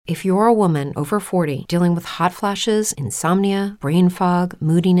If you're a woman over 40 dealing with hot flashes, insomnia, brain fog,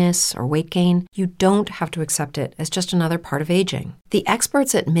 moodiness, or weight gain, you don't have to accept it as just another part of aging. The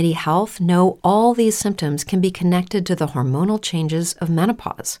experts at MIDI Health know all these symptoms can be connected to the hormonal changes of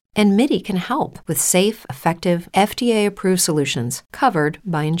menopause. And MIDI can help with safe, effective, FDA-approved solutions covered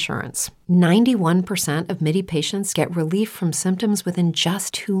by insurance. 91% of MIDI patients get relief from symptoms within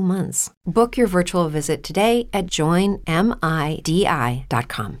just 2 months. Book your virtual visit today at joinmidi.com.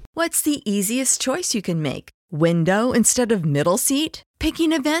 What's the easiest choice you can make? Window instead of middle seat?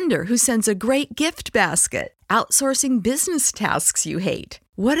 Picking a vendor who sends a great gift basket? Outsourcing business tasks you hate?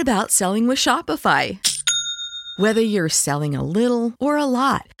 What about selling with Shopify? Whether you're selling a little or a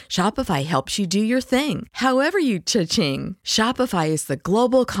lot, Shopify helps you do your thing, however you cha-ching. Shopify is the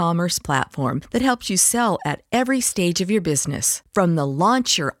global commerce platform that helps you sell at every stage of your business. From the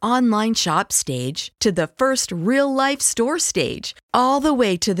launch your online shop stage to the first real-life store stage, all the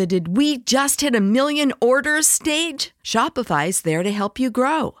way to the did we just hit 1 million orders stage. Shopify's there to help you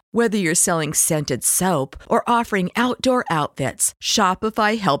grow. Whether you're selling scented soap or offering outdoor outfits,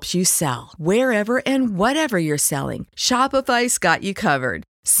 Shopify helps you sell. Wherever and whatever you're selling, Shopify's got you covered.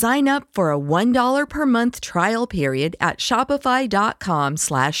 Sign up for a $1 per month trial period at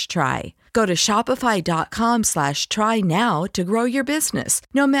shopify.com/try. Go to shopify.com/try now to grow your business,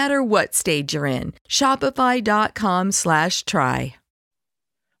 no matter what stage you're in. Shopify.com/try.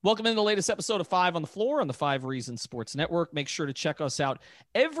 Welcome into the latest episode of 5 on the Floor on the 5 Reasons Sports Network. Make sure to check us out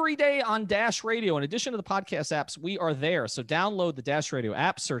every day on Dash Radio. In addition to the podcast apps, we are there. So download the Dash Radio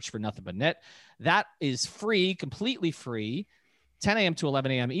app, search for Nothing But Net. That is free, completely free, 10 a.m. to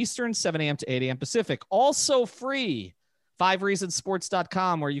 11 a.m. Eastern, 7 a.m. to 8 a.m. Pacific. Also free,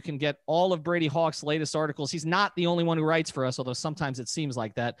 5reasonsports.com, where you can get all of Brady Hawk's latest articles. He's not the only one who writes for us, although sometimes it seems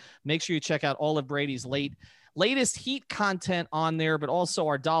like that. Make sure you check out all of Brady's latest Heat content on there, but also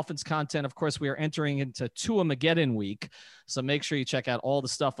our Dolphins content. Of course, we are entering into Tua-mageddon week, so make sure you check out all the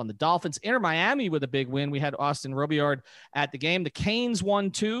stuff on the Dolphins. Inter Miami with a big win. We had Austin Robillard at the game. The Canes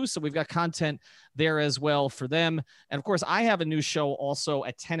won too, so we've got content there as well for them. And of course, I have a new show also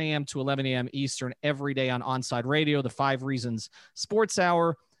at 10 a.m. to 11 a.m. Eastern every day on Onside Radio, the 5 Reasons Sports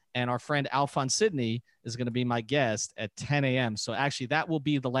Hour. And our friend Alphonse Sidney is going to be my guest at 10 a.m. So actually, that will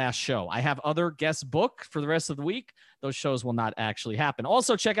be the last show. I have other guests booked for the rest of the week. Those shows will not actually happen.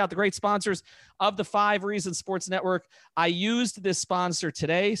 Also, check out the great sponsors of the 5 Reasons Sports Network. I used this sponsor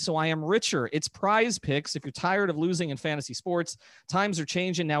today, so I am richer. It's Prize Picks. If you're tired of losing in fantasy sports, times are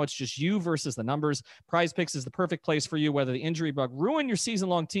changing. Now it's just you versus the numbers. Prize Picks is the perfect place for you, whether the injury bug ruined your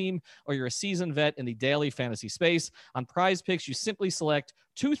season-long team or you're a seasoned vet in the daily fantasy space. On Prize Picks, you simply select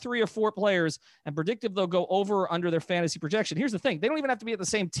 2, 3, or 4 players and predict if they'll go over or under their fantasy projection. Here's the thing. They don't even have to be at the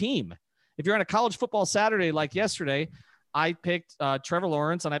same team. If you're on a college football Saturday like yesterday, I picked Trevor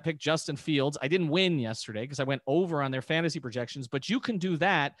Lawrence and I picked Justin Fields. I didn't win yesterday because I went over on their fantasy projections, but you can do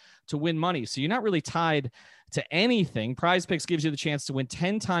that to win money. So you're not really tied to anything. Prize Picks gives you the chance to win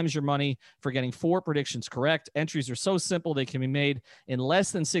 10 times your money for getting 4 predictions correct. Entries are so simple, they can be made in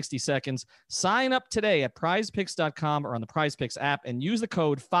less than 60 seconds. Sign up today at prizepicks.com or on the Prize Picks app and use the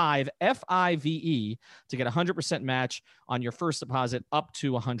code 5, F-I-V-E, to get a 100% match on your first deposit up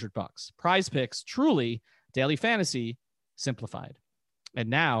to $100. Prize Picks, truly daily fantasy simplified. And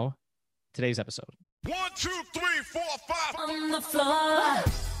now, today's episode. 1, 2, 3, 4, 5 on the floor.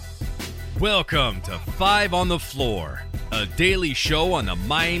 Welcome to 5 on the Floor, a daily show on the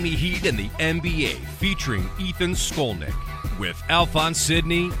Miami Heat and the NBA featuring Ethan Skolnick with Alphonse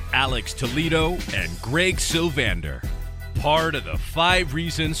Sidney, Alex Toledo, and Greg Sylvander. Part of the 5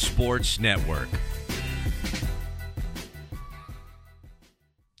 Reasons Sports Network.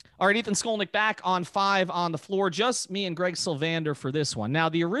 All right, Ethan Skolnick back on 5 on the Floor. Just me and Greg Sylvander for this one. Now,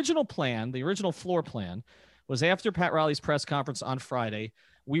 the original floor plan, was after Pat Riley's press conference on Friday,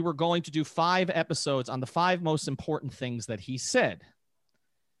 we were going to do 5 episodes on the 5 most important things that he said.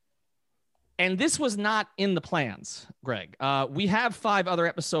 And this was not in the plans, Greg. We have 5 other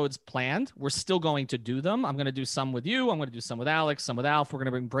episodes planned. We're still going to do them. I'm going to do some with you. I'm going to do some with Alex, some with Alf. We're going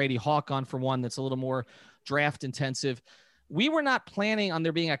to bring Brady Hawk on for one that's a little more draft intensive. We were not planning on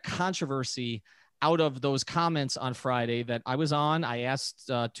there being a controversy out of those comments on Friday that I was on. I asked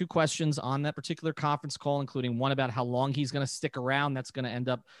 2 questions on that particular conference call, including one about how long he's going to stick around. That's going to end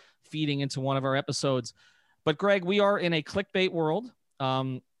up feeding into one of our episodes. But Greg, we are in a clickbait world.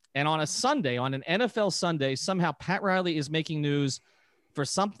 And on a Sunday, on an NFL Sunday, somehow Pat Riley is making news for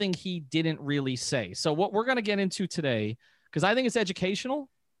something he didn't really say. So what we're going to get into today, because I think it's educational,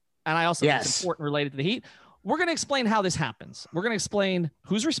 and I also think it's important related to the Heat, we're going to explain how this happens. We're going to explain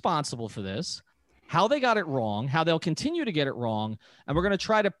who's responsible for this, how they got it wrong, how they'll continue to get it wrong, and we're going to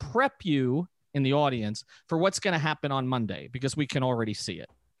try to prep you in the audience for what's going to happen on Monday, because we can already see it.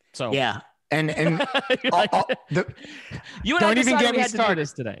 So yeah. And like, you and I decided we had to do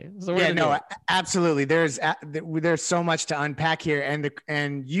this today. So yeah, no, absolutely. There's so much to unpack here,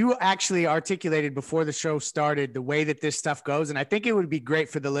 and you actually articulated before the show started the way that this stuff goes, and I think it would be great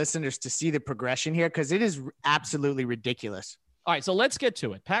for the listeners to see the progression here, because it is absolutely ridiculous. All right, so let's get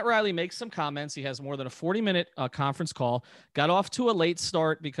to it. Pat Riley makes some comments. He has more than a 40-minute conference call. Got off to a late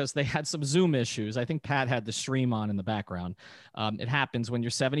start because they had some Zoom issues. I think Pat had the stream on in the background. It happens when you're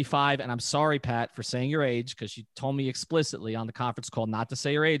 75, and I'm sorry, Pat, for saying your age, because you told me explicitly on the conference call not to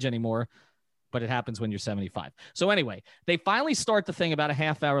say your age anymore, but it happens when you're 75. So anyway, they finally start the thing about a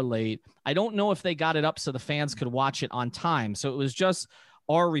half hour late. I don't know if they got it up so the fans could watch it on time. So it was just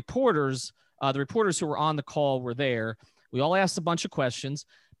our reporters, the reporters who were on the call were there. We all asked a bunch of questions.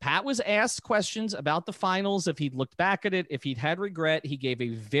 Pat was asked questions about the finals, if he'd looked back at it, if he'd had regret. He gave a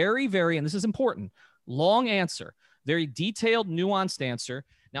very, very, and this is important, long answer, very detailed, nuanced answer.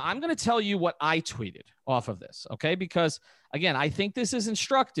 Now, I'm going to tell you what I tweeted off of this, okay? Because, again, I think this is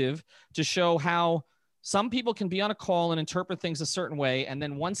instructive to show how some people can be on a call and interpret things a certain way, and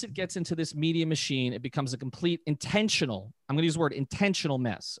then once it gets into this media machine, it becomes a complete intentional, I'm going to use the word intentional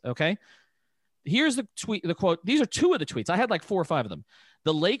mess, okay? Here's the tweet, the quote. These are two of the tweets. I had like 4 or 5 of them.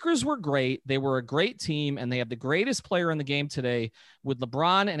 The Lakers were great. They were a great team, and they have the greatest player in the game today with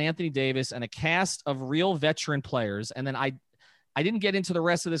LeBron and Anthony Davis and a cast of real veteran players. And then I didn't get into the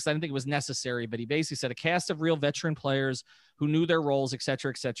rest of this. I didn't think it was necessary, but he basically said a cast of real veteran players who knew their roles, et cetera,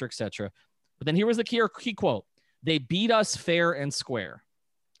 et cetera, et cetera. But then here was the key quote. They beat us fair and square.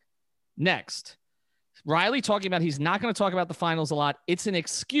 Next, Riley talking about he's not going to talk about the finals a lot. It's an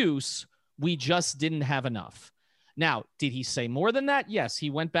excuse. We just didn't have enough. Now, did he say more than that? Yes.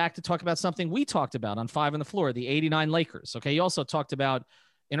 He went back to talk about something we talked about on 5 on the Floor, the 89 Lakers. Okay. He also talked about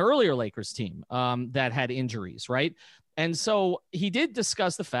an earlier Lakers team that had injuries, right? And so he did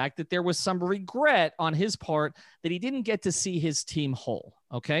discuss the fact that there was some regret on his part that he didn't get to see his team whole.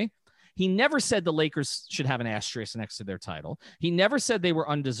 Okay. He never said the Lakers should have an asterisk next to their title. He never said they were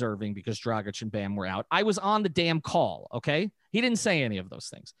undeserving because Dragic and Bam were out. I was on the damn call. Okay. He didn't say any of those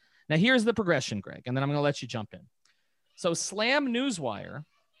things. Now, here's the progression, Greg, and then I'm going to let you jump in. So Slam Newswire,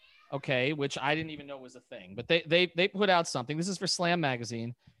 okay, which I didn't even know was a thing, but they put out something. This is for Slam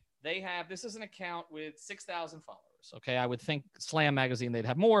Magazine. This is an account with 6,000 followers, okay? I would think Slam Magazine, they'd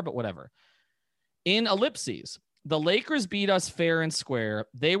have more, but whatever. In ellipses, the Lakers beat us fair and square.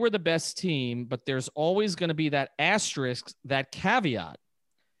 They were the best team, but there's always going to be that asterisk, that caveat.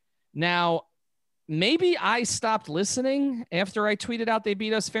 Now, maybe I stopped listening after I tweeted out they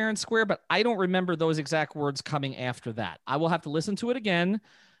beat us fair and square, but I don't remember those exact words coming after that. I will have to listen to it again,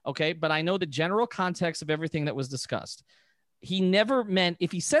 okay? But I know the general context of everything that was discussed. He never meant,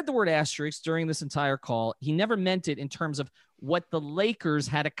 if he said the word asterisk during this entire call, he never meant it in terms of what the Lakers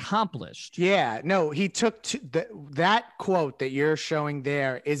had accomplished. Yeah, no, he took that quote that you're showing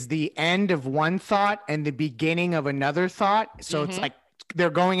there is the end of one thought and the beginning of another thought. So It's like, they're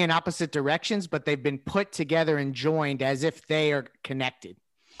going in opposite directions, but they've been put together and joined as if they are connected.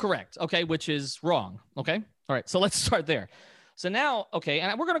 Correct. Okay. Which is wrong. Okay. All right. So let's start there. So now, okay.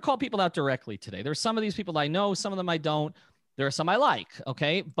 And we're going to call people out directly today. There's some of these people I know, some of them I don't. There are some I like.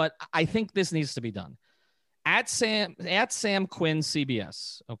 Okay. But I think this needs to be done at Sam Quinn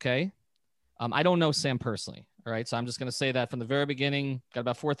CBS. Okay. I don't know Sam personally. All right. So I'm just going to say that from the very beginning. Got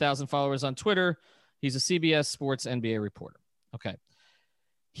about 4,000 followers on Twitter. He's a CBS Sports NBA reporter. Okay.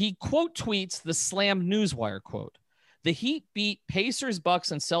 He quote tweets the Slam Newswire quote. The Heat beat Pacers,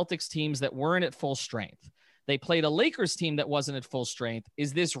 Bucks, and Celtics teams that weren't at full strength. They played a Lakers team that wasn't at full strength.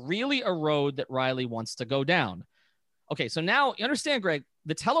 Is this really a road that Riley wants to go down? Okay, so now you understand, Greg,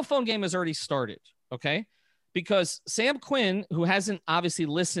 the telephone game has already started, okay? Because Sam Quinn, who hasn't obviously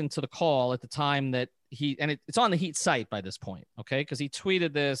listened to the call at the time that it's on the Heat site by this point, okay? Because he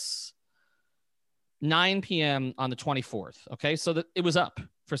tweeted this 9 p.m. on the 24th, okay? So that it was up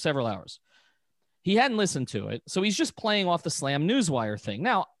for several hours. He hadn't listened to it, so he's just playing off the Slam Newswire thing.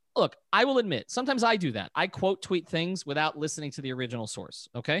 Now, look, I will admit, sometimes I do that. I quote tweet things without listening to the original source,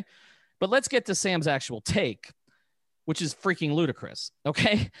 okay? But let's get to Sam's actual take, which is freaking ludicrous,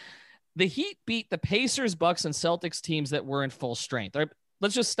 okay? The Heat beat the Pacers, Bucks, and Celtics teams that were in full strength. All right,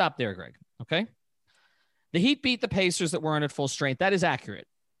 let's just stop there, Greg, okay? The Heat beat the Pacers that weren't at full strength. That is accurate,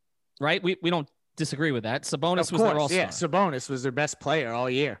 right? We don't disagree with that. Sabonis was their all-star. Yeah, Sabonis was their best player all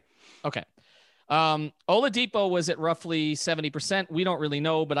year. Okay. Oladipo was at roughly 70%. We don't really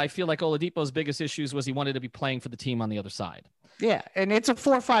know, but I feel like Oladipo's biggest issues was he wanted to be playing for the team on the other side. Yeah, and it's a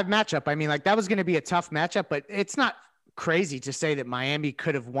 4-5 matchup. I mean, like that was going to be a tough matchup, but it's not crazy to say that Miami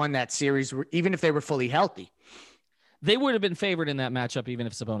could have won that series even if they were fully healthy. They would have been favored in that matchup even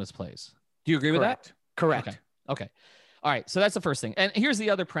if Sabonis plays. Do you agree with that? Correct. Okay. All right. So that's the first thing. And here's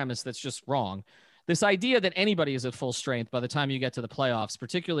the other premise that's just wrong. This idea that anybody is at full strength by the time you get to the playoffs,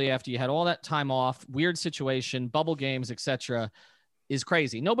 particularly after you had all that time off, weird situation, bubble games, etc., is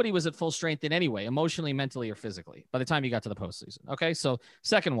crazy. Nobody was at full strength in any way, emotionally, mentally, or physically by the time you got to the postseason. Okay. So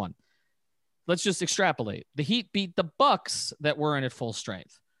second one, let's just extrapolate. The Heat beat the Bucks that weren't at full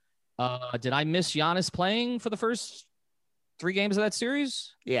strength. Did I miss Giannis playing for the first 3 games of that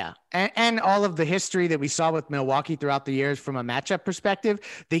series? Yeah. And all of the history that we saw with Milwaukee throughout the years from a matchup perspective,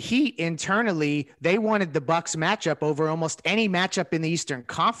 the Heat internally, they wanted the Bucks matchup over almost any matchup in the Eastern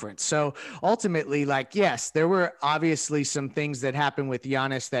Conference. So ultimately, like, yes, there were obviously some things that happened with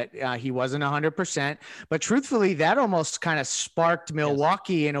Giannis that he wasn't 100%, but truthfully, that almost kind of sparked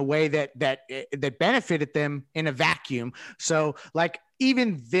Milwaukee in a way that benefited them in a vacuum. So like,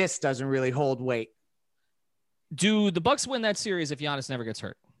 even this doesn't really hold weight. Do the Bucks win that series if Giannis never gets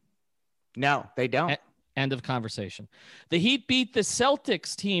hurt? No, they don't. End of conversation. The Heat beat the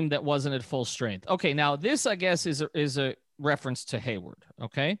Celtics team that wasn't at full strength. Okay, now this, I guess, is a reference to Hayward.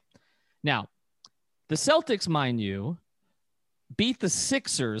 Okay, now the Celtics, mind you, beat the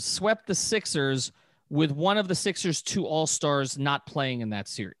Sixers, swept the Sixers with one of the Sixers' 2 All-Stars not playing in that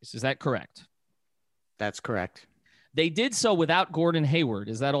series. Is that correct? That's correct. They did so without Gordon Hayward.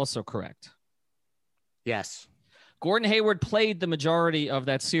 Is that also correct? Yes. Gordon Hayward played the majority of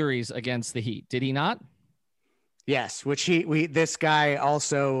that series against the Heat. Did he not? Yes, which this guy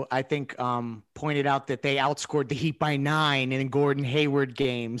also, I think, pointed out that they outscored the Heat by 9 in Gordon Hayward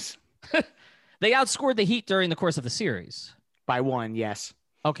games. They outscored the Heat during the course of the series. By 1, yes.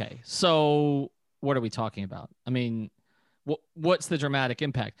 Okay, so what are we talking about? I mean, what's the dramatic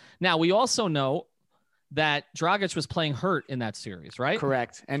impact? Now, we also know that Dragic was playing hurt in that series, right?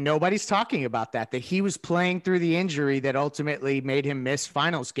 Correct. And nobody's talking about that he was playing through the injury that ultimately made him miss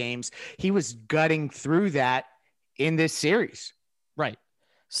finals games. He was gutting through that in this series. Right.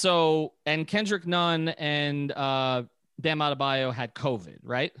 So, and Kendrick Nunn and Bam Adebayo had COVID,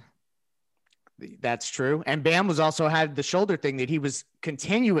 right? That's true. And Bam was also had the shoulder thing that he was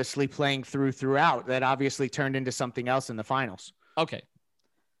continuously playing throughout that obviously turned into something else in the finals. Okay.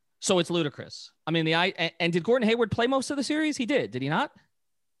 So it's ludicrous. I mean, and did Gordon Hayward play most of the series? He did he not?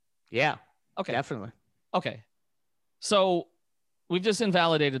 Yeah. Okay. Definitely. Okay. So we've just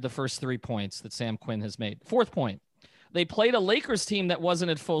invalidated the first 3 points that Sam Quinn has made. 4th point. They played a Lakers team that wasn't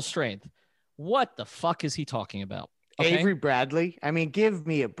at full strength. What the fuck is he talking about? Okay? Avery Bradley. I mean, give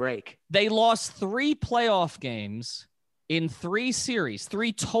me a break. They lost 3 playoff games in 3 series,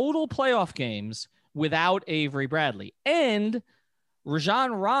 3 total playoff games without Avery Bradley. And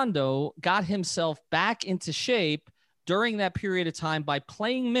Rajon Rondo got himself back into shape during that period of time by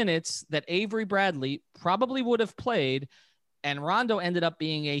playing minutes that Avery Bradley probably would have played, and Rondo ended up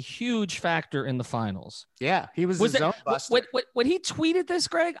being a huge factor in the finals. Yeah, he was his own buster. When he tweeted this,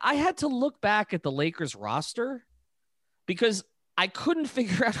 Greg, I had to look back at the Lakers roster because I couldn't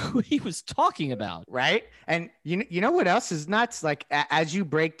figure out who he was talking about. Right. And you know what else is nuts? Like, as you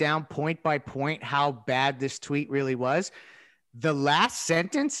break down point by point how bad this tweet really was, the last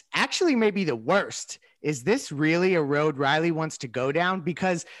sentence actually may be the worst. Is this really a road Riley wants to go down?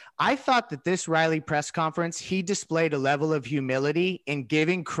 Because I thought that this Riley press conference, he displayed a level of humility in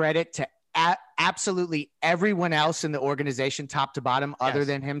giving credit to absolutely everyone else in the organization, top to bottom, other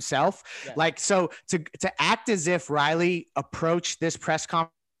than himself. Yes. Like, so to act as if Riley approached this press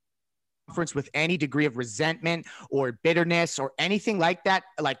conference with any degree of resentment or bitterness or anything like that,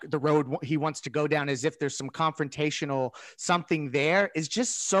 like the road he wants to go down, as if there's some confrontational something there, is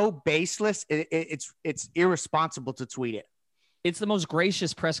just so baseless. It's irresponsible to tweet it. It's the most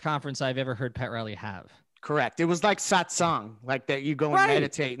gracious press conference I've ever heard Pat Riley have. Correct. It was like satsang, like that you go and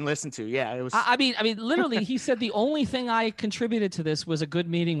meditate and listen to. Yeah, it was. I mean, literally, he said the only thing I contributed to this was a good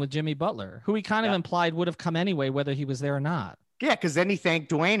meeting with Jimmy Butler, who he kind of implied would have come anyway, whether he was there or not. Yeah, because then he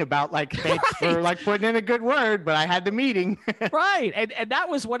thanked Dwayne about thanks for putting in a good word, but I had the meeting. Right. And that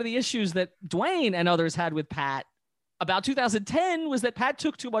was one of the issues that Dwayne and others had with Pat about 2010, was that Pat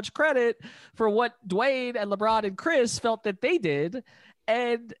took too much credit for what Dwayne and LeBron and Chris felt that they did.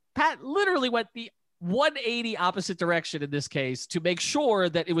 And Pat literally went the 180 opposite direction in this case to make sure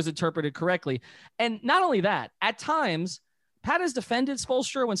that it was interpreted correctly. And not only that, at times Pat has defended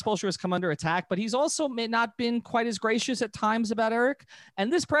Spoelstra when Spoelstra has come under attack, but he's also not been quite as gracious at times about Eric.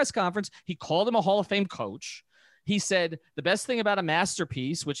 And this press conference, he called him a Hall of Fame coach. He said the best thing about a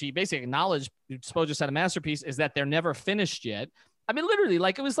masterpiece, which he basically acknowledged Spo just had a masterpiece, is that they're never finished yet. I mean, literally,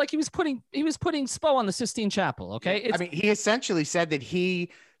 like it was like he was putting Spo on the Sistine Chapel. Okay. I mean, he essentially said that he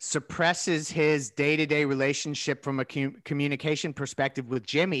suppresses his day-to-day relationship from a communication perspective with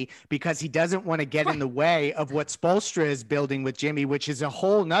Jimmy because he doesn't want to get in the way of what Spoelstra is building with Jimmy, which is a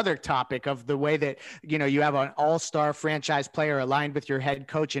whole nother topic of the way that, you know, you have an all-star franchise player aligned with your head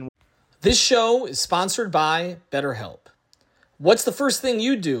coach. And this show is sponsored by BetterHelp. What's the first thing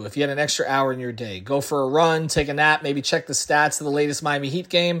you do if you had an extra hour in your day? Go for a run, take a nap, maybe check the stats of the latest Miami Heat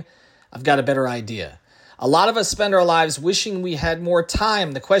game? I've got a better idea. A lot of us spend our lives wishing we had more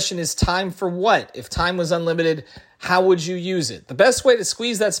time. The question is, time for what? If time was unlimited, how would you use it? The best way to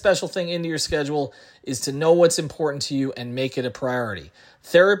squeeze that special thing into your schedule is to know what's important to you and make it a priority.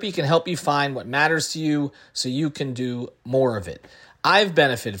 Therapy can help you find what matters to you so you can do more of it. I've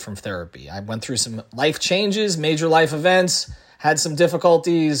benefited from therapy. I went through some life changes, major life events, had some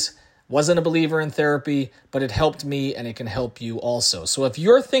difficulties, wasn't a believer in therapy, but it helped me and it can help you also. So if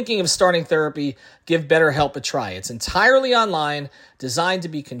you're thinking of starting therapy, give BetterHelp a try. It's entirely online, designed to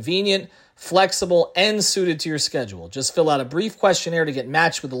be convenient, flexible, and suited to your schedule. Just fill out a brief questionnaire to get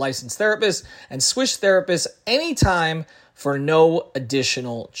matched with a licensed therapist and switch therapists anytime for no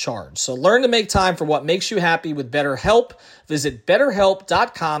additional charge. So learn to make time for what makes you happy with BetterHelp. Visit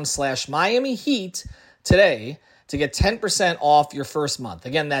BetterHelp.com/Miami Heat today to get 10% off your first month.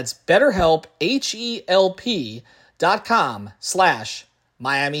 Again, that's BetterHelp,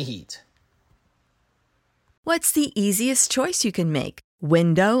 HELP.com/Miami Heat. What's the easiest choice you can make?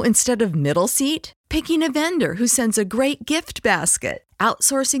 Window instead of middle seat? Picking a vendor who sends a great gift basket?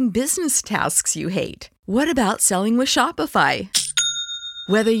 Outsourcing business tasks you hate? What about selling with Shopify?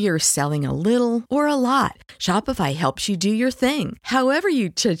 Whether you're selling a little or a lot, Shopify helps you do your thing, however you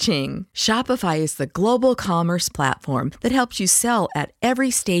cha-ching. Shopify is the global commerce platform that helps you sell at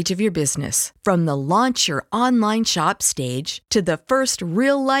every stage of your business. From the launch your online shop stage to the first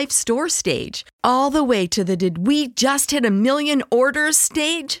real-life store stage, all the way to the did we just hit 1 million orders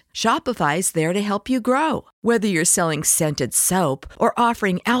stage. Shopify's there to help you grow. Whether you're selling scented soap or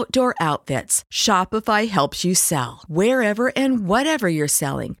offering outdoor outfits, Shopify helps you sell. Wherever and whatever you're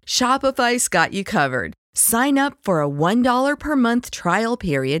selling, Shopify's got you covered. Sign up for a $1 per month trial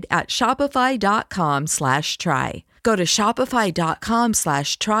period at shopify.com/try. Go to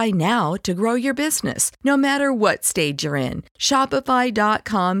shopify.com/try now to grow your business, no matter what stage you're in.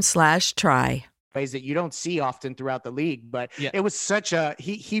 Shopify.com/try. Ways that you don't see often throughout the league, but it was such a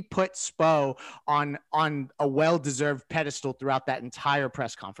he put Spo on a well-deserved pedestal throughout that entire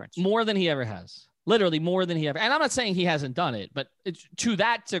press conference. More than he ever has. Literally more than he ever. And I'm not saying he hasn't done it, but it's to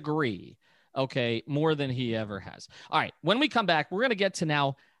that degree, okay, more than he ever has. All right, when we come back, we're going to get to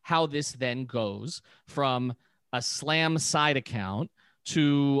now how this then goes from a Slam side account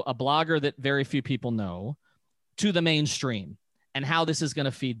to a blogger that very few people know to the mainstream, and how this is going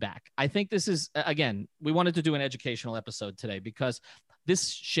to feed back. I think this is, again, we wanted to do an educational episode today because this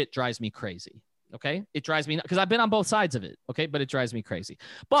shit drives me crazy. Okay. It drives me, because I've been on both sides of it. Okay. But it drives me crazy.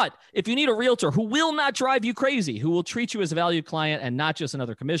 But if you need a realtor who will not drive you crazy, who will treat you as a valued client and not just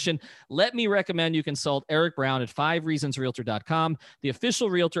another commission, let me recommend you consult Eric Brown at 5reasonsrealtor.com, the official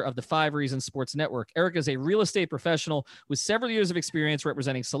realtor of the 5 Reasons Sports Network. Eric is a real estate professional with several years of experience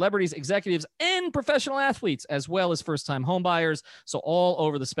representing celebrities, executives, and professional athletes, as well as first-time home buyers. So all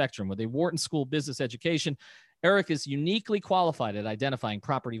over the spectrum with a Wharton School business education. Eric is uniquely qualified at identifying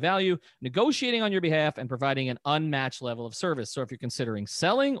property value, negotiating on your behalf, and providing an unmatched level of service. So if you're considering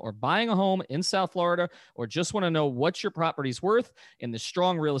selling or buying a home in South Florida, or just want to know what your property's worth in the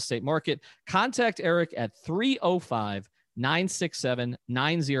strong real estate market, contact Eric at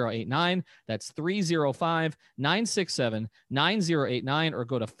 305-967-9089. That's 305-967-9089, or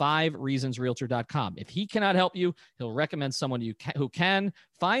go to 5reasonsrealtor.com. If he cannot help you, he'll recommend someone who can.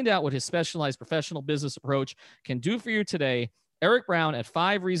 Find out what his specialized professional business approach can do for you today. Eric Brown at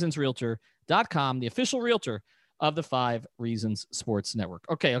 5reasonsrealtor.com, the official realtor of the 5 Reasons Sports Network.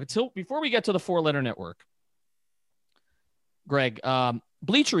 Okay, before we get to the 4-letter network, Greg,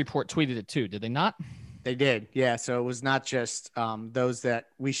 Bleacher Report tweeted it too, did they not? They did, yeah. So it was not just those that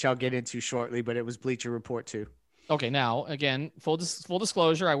we shall get into shortly, but it was Bleacher Report too. Okay, now, again, full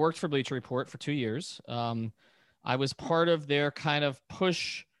disclosure, I worked for Bleacher Report for 2 years. I was part of their kind of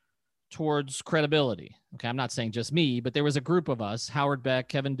push towards credibility. Okay, I'm not saying just me, but there was a group of us, Howard Beck,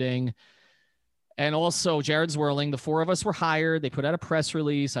 Kevin Ding, And also Jared Zwirling, the four of us were hired. They put out a press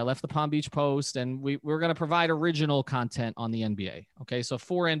release. I left the Palm Beach Post, and we were going to provide original content on the NBA. Okay, so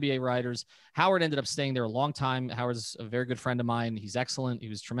 4 NBA writers. Howard ended up staying there a long time. Howard's a very good friend of mine. He's excellent. He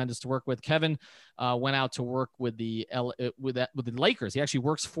was tremendous to work with. Kevin went out to work with the Lakers. He actually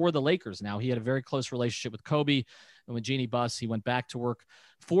works for the Lakers now. He had a very close relationship with Kobe and with Jeannie Buss. He went back to work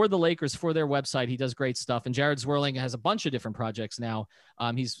for the Lakers, for their website. He does great stuff. And Jared Zwirling has a bunch of different projects now.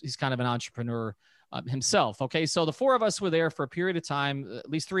 He's kind of an entrepreneur himself. Okay. So the 4 of us were there for a period of time, at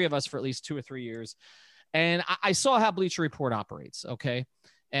least 3 of us for at least 2 or 3 years. And I saw how Bleacher Report operates. Okay.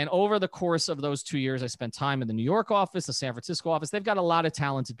 And over the course of those 2 years, I spent time in the New York office, the San Francisco office. They've got a lot of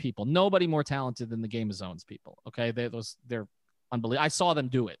talented people. Nobody more talented than the Game of Zones people. Okay. They're unbelievable. I saw them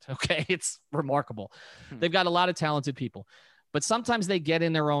do it. Okay. It's remarkable. They've got a lot of talented people, but sometimes they get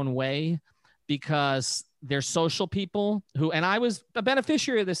in their own way because they're social people who, and I was a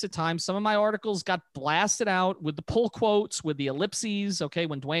beneficiary of this at times. Some of my articles got blasted out with the pull quotes, with the ellipses. Okay.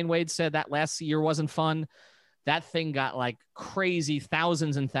 When Dwayne Wade said that last year wasn't fun, that thing got like crazy,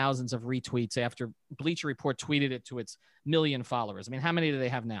 thousands and thousands of retweets after Bleacher Report tweeted it to its million followers. I mean, how many do they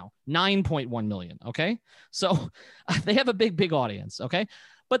have now? 9.1 million. Okay. So they have a big audience. Okay.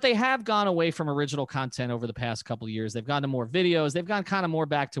 But they have gone away from original content over the past couple of years. They've gone to more videos. They've gone kind of more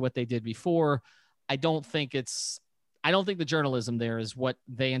back to what they did before. I don't think the journalism there is what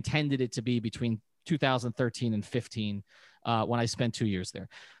they intended it to be between 2013 and 15 when I spent 2 years there.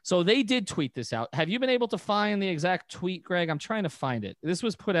 So they did tweet this out. Have you been able to find the exact tweet, Greg? I'm trying to find it. This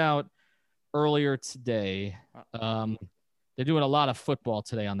was put out earlier today. They're doing a lot of football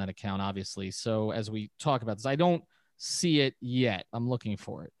today on that account, obviously. So as we talk about this, I don't see it yet. I'm looking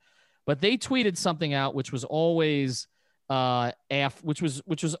for it. But they tweeted something out which was always which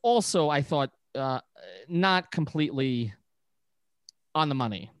was also, I thought, not completely on the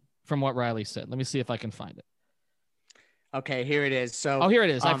money from what Riley said. Let me see if I can find it. Okay, here it is. So here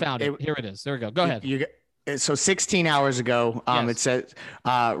it is. I found it. Here it is. There we go. Go ahead. So 16 hours ago, Yes. It says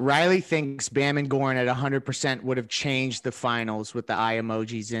Riley thinks Bam and Goran at 100% would have changed the finals with the eye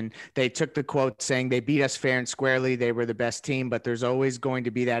emojis. And they took the quote saying they beat us fair and squarely. They were the best team, but there's always going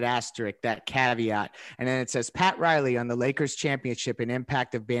to be that asterisk, that caveat. And then it says Pat Riley on the Lakers championship and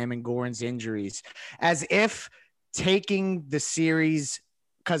impact of Bam and Goran's injuries, as if taking the series.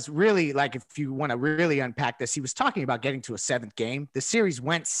 Because really, like, if you want to really unpack this, he was talking about getting to a 7th game. The series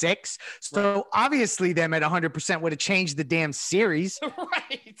went 6. So obviously them at 100% would have changed the damn series.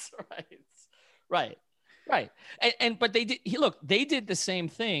 Right. But they did. They did the same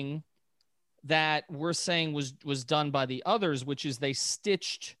thing that we're saying was done by the others, which is they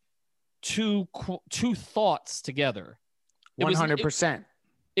stitched two thoughts together. 100%.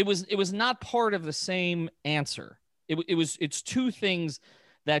 It was not part of the same answer. It's 2 things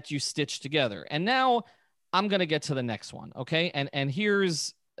that you stitch together. And now I'm going to get to the next one. Okay. And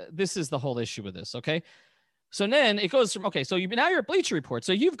this is the whole issue with this. Okay. So then it goes from, okay, so now you're at Bleacher Report.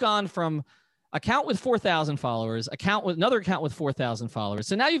 So you've gone from account with 4,000 followers, account with another account with 4,000 followers.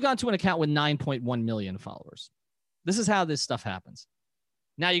 So now you've gone to an account with 9.1 million followers. This is how this stuff happens.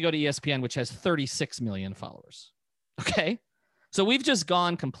 Now you go to ESPN, which has 36 million followers. Okay. So we've just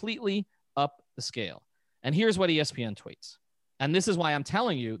gone completely up the scale. And here's what ESPN tweets. And this is why I'm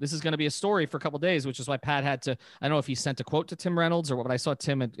telling you, this is going to be a story for a couple of days, which is why Pat had to, I don't know if he sent a quote to Tim Reynolds or what, but I saw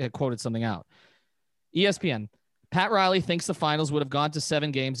Tim had quoted something out. ESPN, Pat Riley thinks the finals would have gone to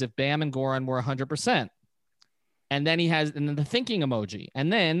 7 games if Bam and Goran were 100%. And then and then the thinking emoji.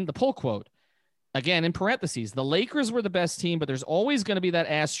 And then the pull quote, again, in parentheses, the Lakers were the best team, but there's always going to be that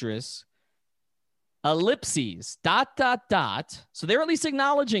asterisk, ellipses, ... So they're at least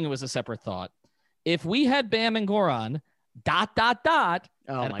acknowledging it was a separate thought. If we had Bam and Goran, ... at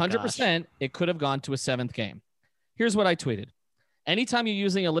 100%, it could have gone to a 7th game. Here's what I tweeted. Anytime you're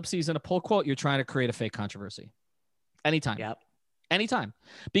using ellipses in a pull quote, you're trying to create a fake controversy. Anytime. Yep. Anytime.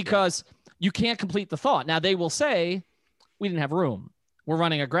 Because you can't complete the thought. Now, they will say, we didn't have room. We're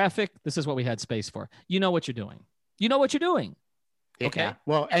running a graphic. This is what we had space for. You know what you're doing. Okay. Yeah.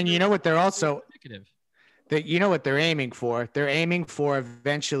 Well, and you know what they're also... You know what they're aiming for? They're aiming for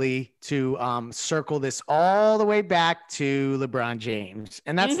eventually to circle this all the way back to LeBron James.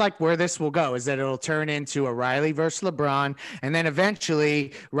 And that's like where this will go, is that it'll turn into a Riley versus LeBron. And then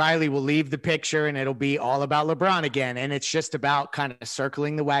eventually Riley will leave the picture and it'll be all about LeBron again. And it's just about kind of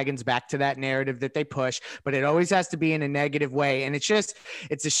circling the wagons back to that narrative that they push, but it always has to be in a negative way. And it's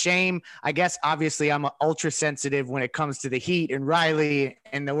a shame. I guess, obviously I'm ultra sensitive when it comes to the Heat and Riley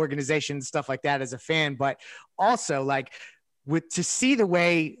and the organization and stuff like that as a fan, but also, like, to see the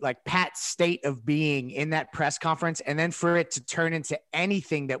way like Pat's state of being in that press conference, and then for it to turn into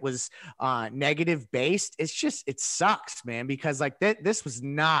anything that was negative based, it sucks, man, because like this was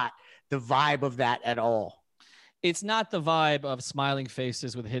not the vibe of that at all. It's not the vibe of smiling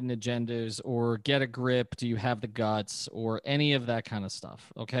faces with hidden agendas or get a grip. Do you have the guts or any of that kind of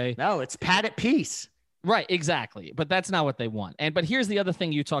stuff? Okay. No, it's Pat at peace. Right. Exactly. But that's not what they want. But here's the other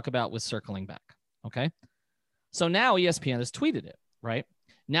thing you talk about with circling back. Okay. So now ESPN has tweeted it, right?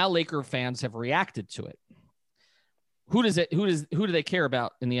 Now Laker fans have reacted to it. Who do they care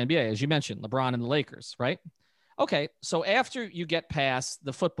about in the NBA? As you mentioned, LeBron and the Lakers, right? Okay. So after you get past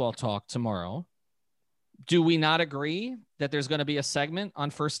the football talk tomorrow, do we not agree that there's going to be a segment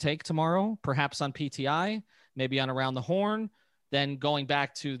on First Take tomorrow, perhaps on PTI, maybe on Around the Horn, then going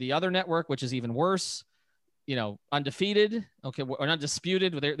back to the other network, which is even worse, Undefeated, okay, or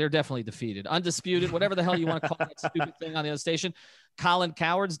Undisputed. They're definitely defeated. Undisputed, whatever the hell you want to call that stupid thing on the other station. Colin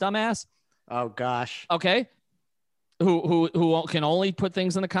Cowherd's dumbass. Oh, gosh. Okay. Who can only put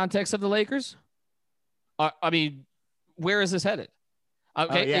things in the context of the Lakers? I mean, where is this headed?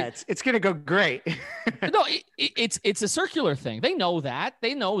 Okay. Oh, yeah, it's going to go great. No, it's a circular thing. They know that.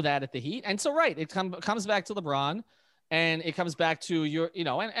 They know that at the Heat. And so, right, it comes back to LeBron, and it comes back to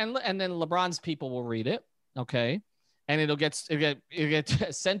and then LeBron's people will read it, okay? And it'll get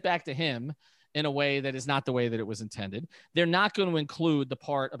sent back to him in a way that is not the way that it was intended. They're not going to include the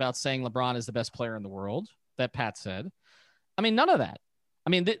part about saying LeBron is the best player in the world that Pat said. I mean, none of that. I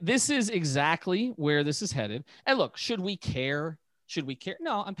mean, this is exactly where this is headed. And look, should we care? Should we care?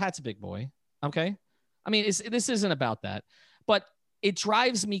 No, Pat's a big boy. Okay. I mean, this isn't about that, but it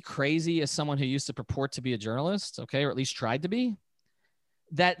drives me crazy as someone who used to purport to be a journalist. Okay. Or at least tried to be,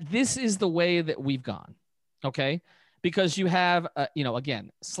 that this is the way that we've gone. Okay. Because you have, again,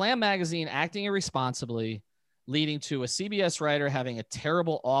 Slam Magazine acting irresponsibly, leading to a CBS writer having a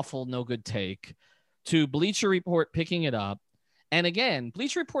terrible, awful, no good take, to Bleacher Report picking it up. And again,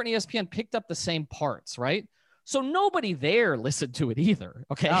 Bleacher Report and ESPN picked up the same parts, right? So nobody there listened to it either.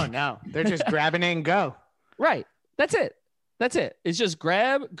 Okay. Oh, no. They're just grabbing it and go. Right. That's it. It's just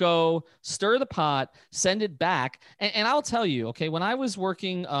grab, go, stir the pot, send it back. And I'll tell you, okay, when I was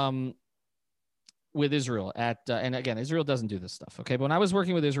working with Israel and again, Israel doesn't do this stuff. Okay. But when I was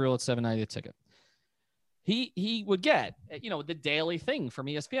working with Israel at $7.90 a ticket, he would get, the daily thing from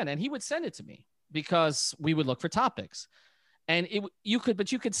ESPN, and he would send it to me because we would look for topics. And you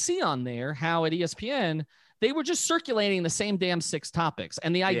could see on there how at ESPN, they were just circulating the same damn 6 topics.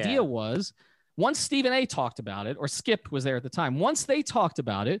 And the idea was, once Stephen A talked about it, or Skip was there at the time, once they talked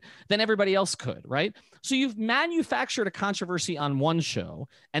about it, then everybody else could, right? So you've manufactured a controversy on one show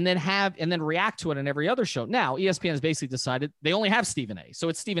and then react to it on every other show. Now, ESPN has basically decided they only have Stephen A. So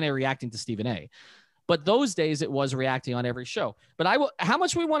it's Stephen A reacting to Stephen A. But those days it was reacting on every show. But how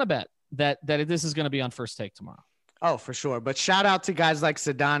much we want to bet that this is going to be on First Take tomorrow? Oh, for sure. But shout out to guys like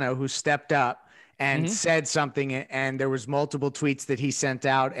Sedano who stepped up and said something, and there was multiple tweets that he sent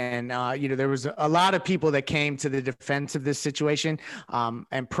out. And, there was a lot of people that came to the defense of this situation,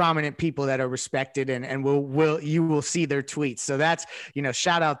 and prominent people that are respected, and you will see their tweets. So that's,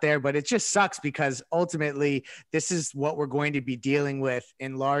 shout out there, but it just sucks because ultimately this is what we're going to be dealing with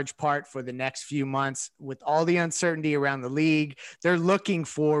in large part for the next few months with all the uncertainty around the league. They're looking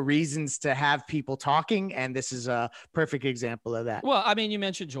for reasons to have people talking, and this is a perfect example of that. Well, I mean, you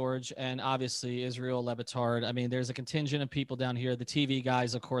mentioned George, and obviously Israel Levitard. I mean, there's a contingent of people down here. The TV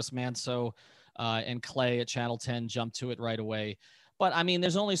guys, of course, Manso and Clay at Channel 10 jumped to it right away. But I mean,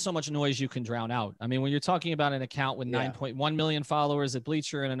 there's only so much noise you can drown out. I mean, when you're talking about an account with 9.1 million followers at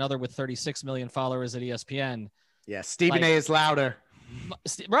Bleacher and another with 36 million followers at ESPN. Yeah, Stephen A is louder.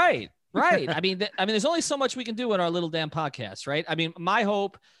 Right. I mean, there's only so much we can do in our little damn podcast, right? I mean, my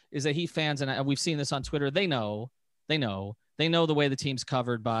hope is that Heat fans, and we've seen this on Twitter, they know the way the team's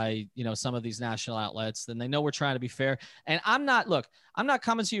covered by, some of these national outlets, then they know we're trying to be fair. And I'm not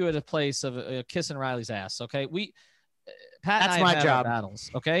coming to you at a place of kissing Riley's ass. Okay. Pat That's and I my have job. our battles.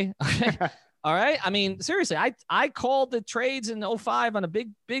 Okay. All right. I mean, seriously, I called the trades in 2005 on a big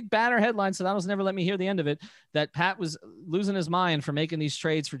banner headline. So that was never let me hear the end of it, that Pat was losing his mind for making these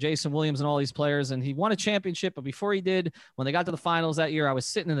trades for Jason Williams and all these players. And he won a championship. But before he did, when they got to the finals that year, I was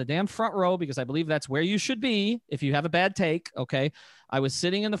sitting in the damn front row because I believe that's where you should be if you have a bad take. Okay. I was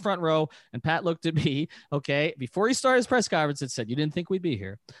sitting in the front row and Pat looked at me. Okay. Before he started his press conference, it said, "You didn't think we'd be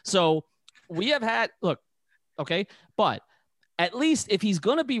here." So we have had, look, okay. But at least if he's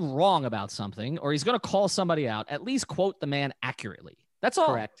going to be wrong about something or he's going to call somebody out, at least quote the man accurately. That's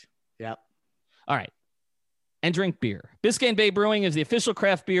all. Correct. Yep. All right. and drink beer. Biscayne Bay Brewing is the official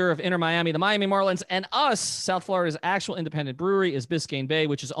craft beer of Inter Miami, the Miami Marlins, and us. South Florida's actual independent brewery is Biscayne Bay,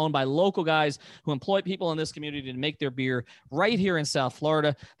 which is owned by local guys who employ people in this community to make their beer right here in South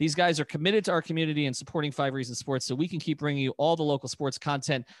Florida. These guys are committed to our community and supporting 5 Reasons Sports, so we can keep bringing you all the local sports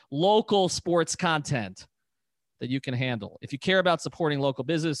content that you can handle. If you care about supporting local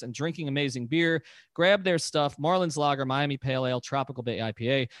business and drinking amazing beer, grab their stuff, Marlins Lager, Miami Pale Ale, Tropical Bay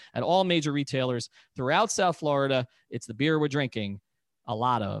IPA, at all major retailers throughout South Florida. It's the beer we're drinking a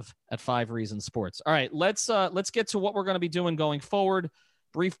lot of at 5 Reasons Sports. All right, let's get to what we're going to be doing going forward.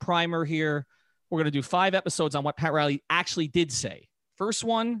 Brief primer here. We're going to do 5 episodes on what Pat Riley actually did say. First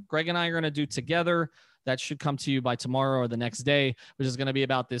one, Greg and I are going to do together. That should come to you by tomorrow or the next day, which is going to be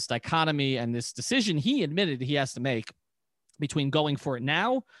about this dichotomy and this decision he admitted he has to make between going for it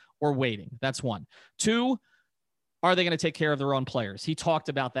now or waiting. That's 1. 2, are they going to take care of their own players? He talked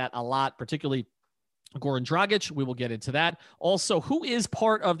about that a lot, particularly Goran Dragic. We will get into that. Also, who is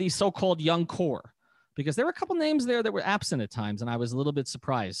part of the so-called young core? Because there were a couple names there that were absent at times, and I was a little bit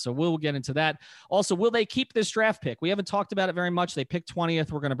surprised. So we'll get into that. Also, will they keep this draft pick? We haven't talked about it very much. They picked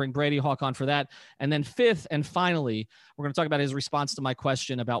 20th. We're going to bring Brady Hawk on for that. And then 5th, and finally, we're going to talk about his response to my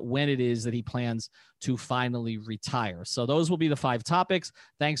question about when it is that he plans to finally retire. So those will be the 5 topics.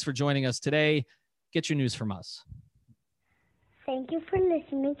 Thanks for joining us today. Get your news from us. Thank you for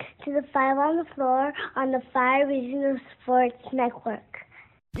listening to the 5 on the Floor on the 5 Reasons Sports Network.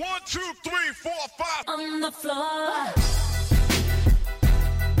 1, 2, 3, 4, 5 on the floor.